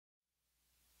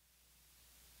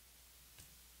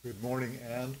Good morning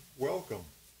and welcome.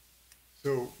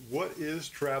 So, what is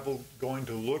travel going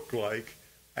to look like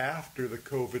after the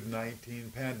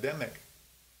COVID-19 pandemic?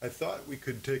 I thought we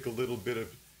could take a little bit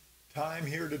of time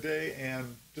here today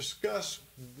and discuss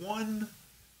one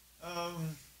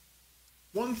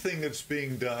thing that's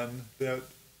being done that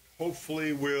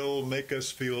hopefully will make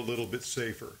us feel a little bit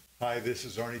safer. Hi, this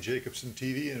is Arnie Jacobson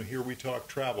TV, and here we talk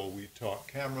travel. We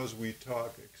talk cameras, we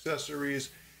talk accessories.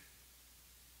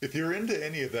 If you're into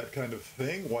any of that kind of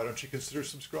thing, why don't you consider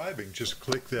subscribing? Just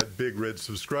click that big red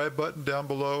subscribe button down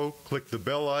below, click the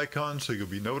bell icon so you'll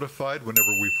be notified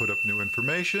whenever we put up new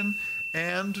information,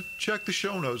 and check the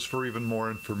show notes for even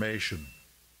more information.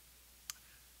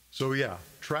 So yeah,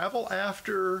 travel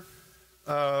after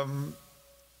the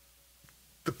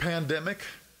pandemic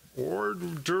or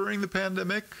during the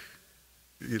pandemic,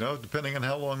 depending on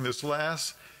how long this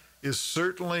lasts, is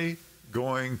certainly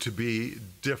going to be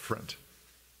different.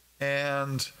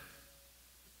 And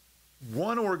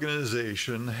one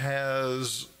organization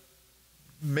has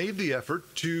made the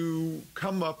effort to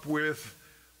come up with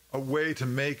a way to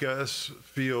make us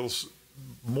feel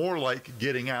more like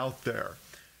getting out there.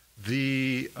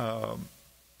 The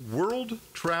World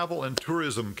Travel and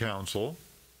Tourism Council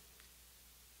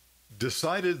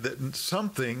decided that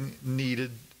something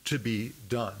needed to be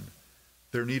done.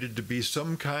 There needed to be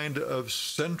some kind of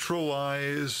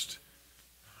centralized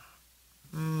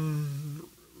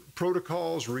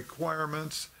protocols,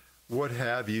 requirements, what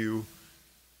have you,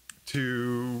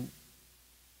 to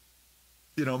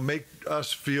make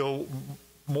us feel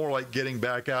more like getting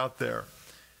back out there.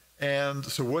 And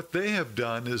so what they have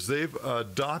done is they've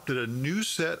adopted a new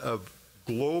set of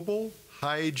global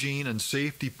hygiene and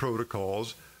safety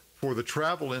protocols for the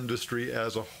travel industry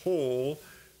as a whole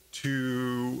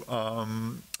to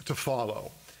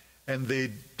follow. And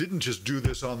they didn't just do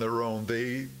this on their own.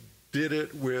 They did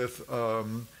it with a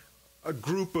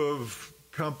group of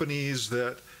companies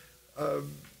that,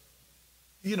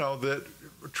 that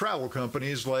travel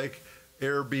companies like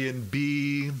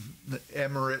Airbnb,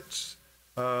 Emirates,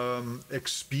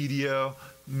 Expedia,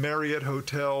 Marriott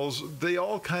Hotels. They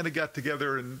all kind of got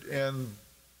together and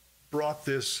brought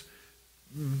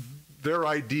their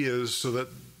ideas so that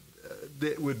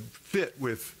it would fit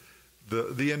with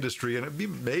the industry, and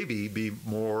it'd maybe be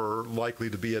more likely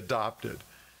to be adopted.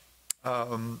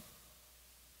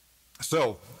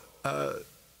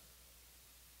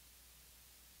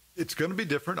 It's going to be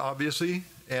different, obviously,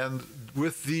 and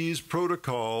with these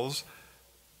protocols,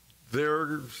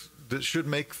 that should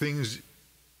make things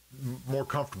more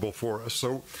comfortable for us.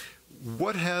 So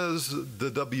what has the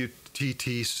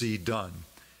WTTC done?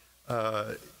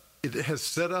 It has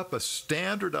set up a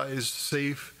standardized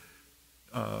safe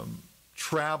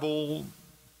travel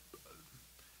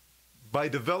by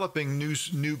developing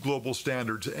new global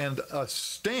standards, and a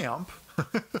stamp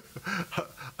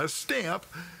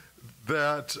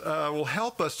that will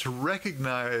help us to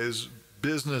recognize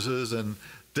businesses and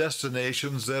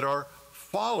destinations that are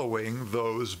following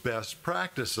those best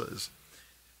practices.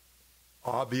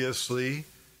 Obviously,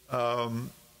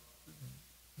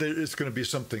 it's going to be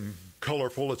something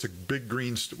colorful. It's a big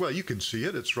green, well, you can see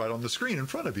it. It's right on the screen in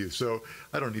front of you, so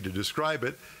I don't need to describe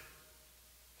it.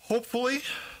 Hopefully,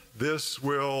 this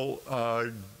will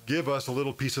give us a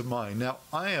little peace of mind. Now,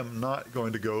 I am not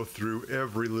going to go through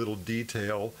every little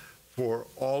detail for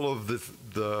all of the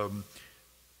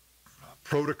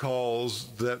protocols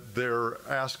that they're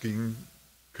asking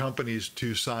companies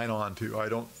to sign on to. I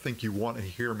don't think you want to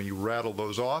hear me rattle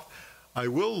those off. I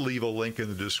will leave a link in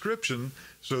the description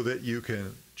so that you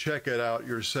can check it out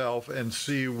yourself and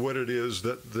see what it is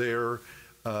that their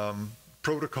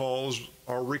protocols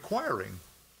are requiring.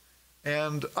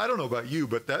 And I don't know about you,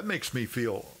 but that makes me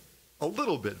feel a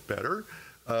little bit better.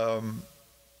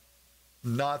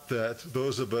 Not that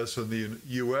those of us in the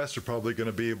U.S. are probably going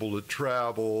to be able to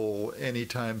travel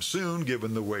anytime soon,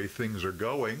 given the way things are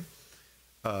going.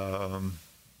 The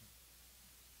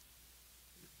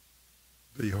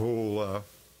whole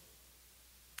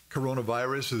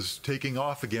coronavirus is taking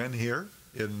off again here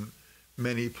in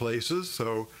many places.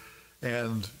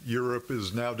 And Europe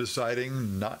is now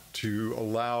deciding not to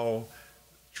allow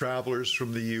travelers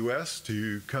from the U.S.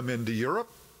 to come into Europe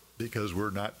because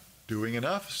we're not doing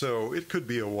enough. So it could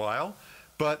be a while,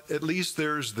 but at least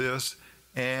there's this.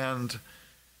 And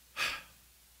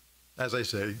as I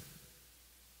say,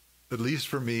 at least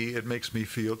for me, it makes me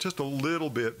feel just a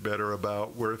little bit better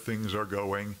about where things are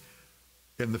going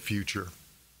in the future.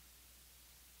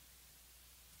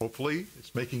 Hopefully,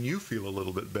 it's making you feel a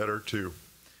little bit better too.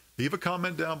 Leave a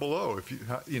comment down below if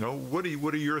what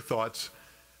are your thoughts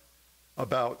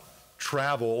about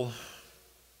travel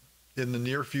in the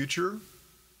near future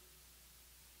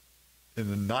in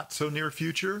the not so near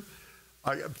future.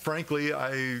 Frankly,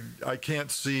 I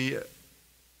can't see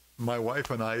my wife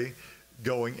and I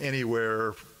going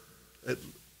anywhere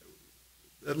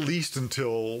at least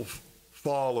until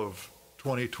fall of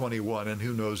 2021, and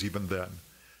who knows even then.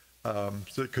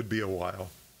 So it could be a while,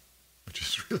 which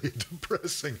is really a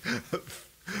depressing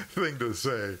thing to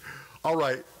say. All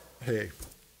right, hey,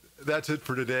 that's it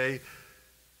for today.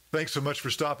 Thanks so much for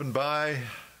stopping by.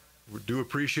 We do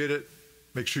appreciate it.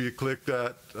 Make sure you click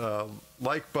that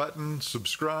like button,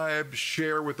 subscribe,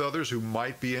 share with others who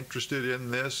might be interested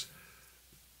in this.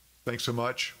 Thanks so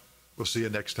much. We'll see you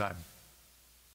next time.